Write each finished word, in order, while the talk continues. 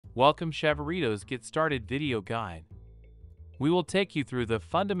Welcome Chevereto's Get Started video guide. We will take you through the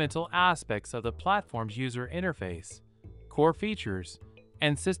fundamental aspects of the platform's user interface, core features,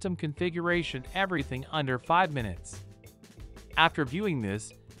 and system configuration, everything under 5 minutes. After viewing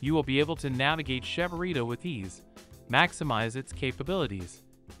this, you will be able to navigate Chevereto with ease, maximize its capabilities,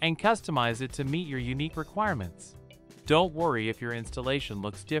 and customize it to meet your unique requirements. Don't worry if your installation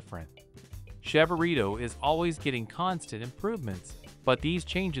looks different. Chevereto is always getting constant improvements, but these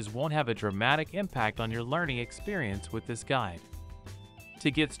changes won't have a dramatic impact on your learning experience with this guide.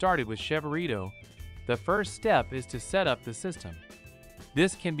 To get started with Chevereto, the first step is to set up the system.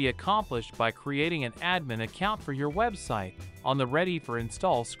 This can be accomplished by creating an admin account for your website on the Ready for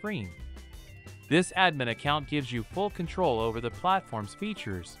Install screen. This admin account gives you full control over the platform's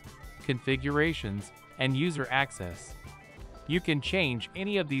features, configurations, and user access. You can change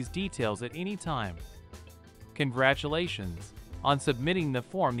any of these details at any time. Congratulations! On submitting the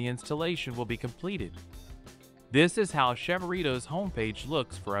form, the installation will be completed. This is how Chevereto's homepage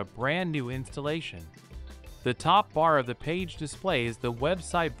looks for a brand new installation. The top bar of the page displays the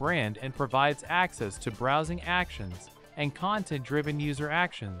website brand and provides access to browsing actions and content-driven user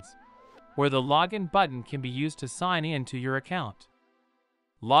actions, where the login button can be used to sign in to your account.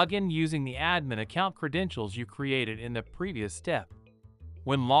 Log in using the admin account credentials you created in the previous step.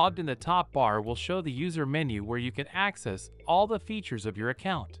 When logged in, the top bar will show the user menu where you can access all the features of your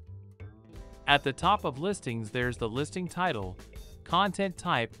account. At the top of listings, there's the listing title, content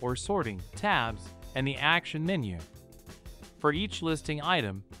type or sorting tabs, and the action menu. For each listing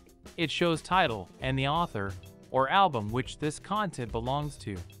item, it shows title and the author or album which this content belongs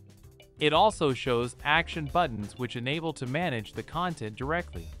to. It also shows action buttons which enable to manage the content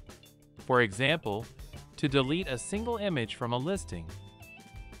directly. For example, to delete a single image from a listing.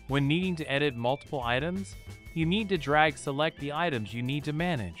 When needing to edit multiple items, you need to select the items you need to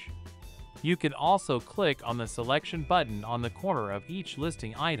manage. You can also click on the selection button on the corner of each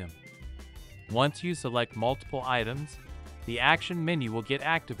listing item. Once you select multiple items, the action menu will get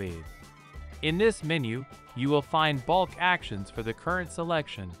activated. In this menu, you will find bulk actions for the current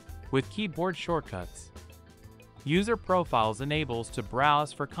selection with keyboard shortcuts. User Profiles enables to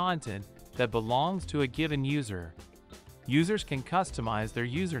browse for content that belongs to a given user. Users can customize their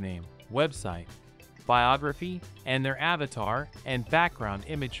username, website, biography, and their avatar and background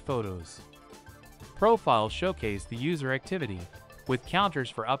image photos. Profiles showcase the user activity, with counters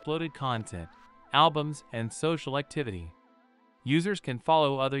for uploaded content, albums, and social activity. Users can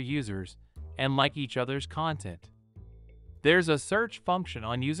follow other users and like each other's content. There's a search function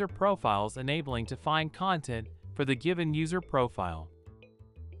on user profiles enabling to find content for the given user profile.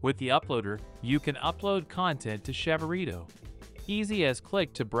 With the uploader, you can upload content to Chevereto. Easy as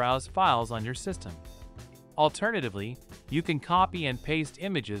click to browse files on your system. Alternatively, you can copy and paste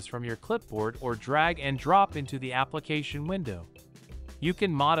images from your clipboard or drag and drop into the application window. You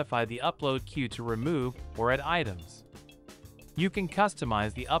can modify the upload queue to remove or add items. You can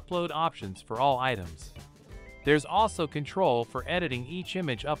customize the upload options for all items. There's also control for editing each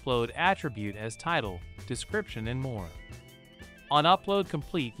image upload attribute as title, description, and more. On upload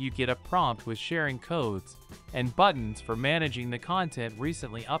complete, you get a prompt with sharing codes and buttons for managing the content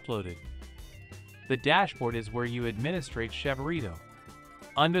recently uploaded. The dashboard is where you administrate Chevereto.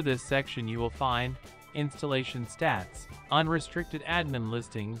 Under this section you will find installation stats, unrestricted admin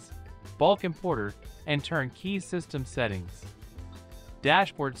listings, bulk importer, and turnkey system settings.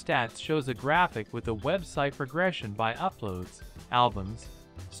 Dashboard stats shows a graphic with a website progression by uploads, albums,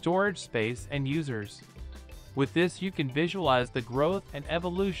 storage space, and users. With this, you can visualize the growth and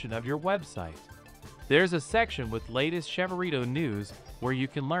evolution of your website. There's a section with latest Chevereto news where you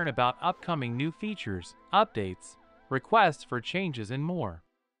can learn about upcoming new features, updates, requests for changes, and more.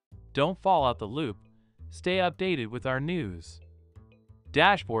 Don't fall out the loop. Stay updated with our news.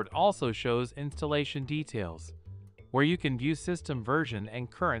 Dashboard also shows installation details, where you can view system version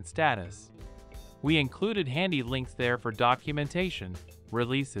and current status. We included handy links there for documentation,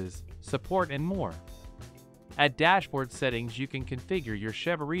 releases, support, and more. At Dashboard Settings, you can configure your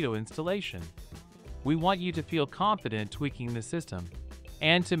Chevereto installation. We want you to feel confident tweaking the system.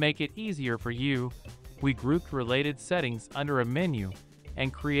 And to make it easier for you, we grouped related settings under a menu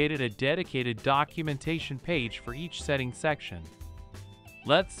and created a dedicated documentation page for each setting section.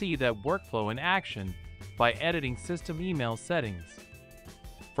 Let's see that workflow in action by editing system email settings.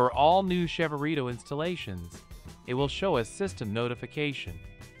 For all new Chevereto installations, it will show a system notification.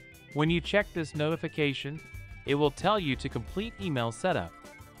 When you check this notification, it will tell you to complete email setup,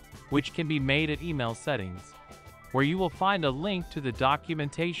 which can be made at Email Settings, where you will find a link to the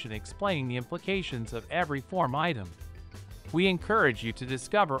documentation explaining the implications of every form item. We encourage you to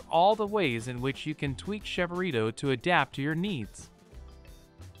discover all the ways in which you can tweak Chevereto to adapt to your needs.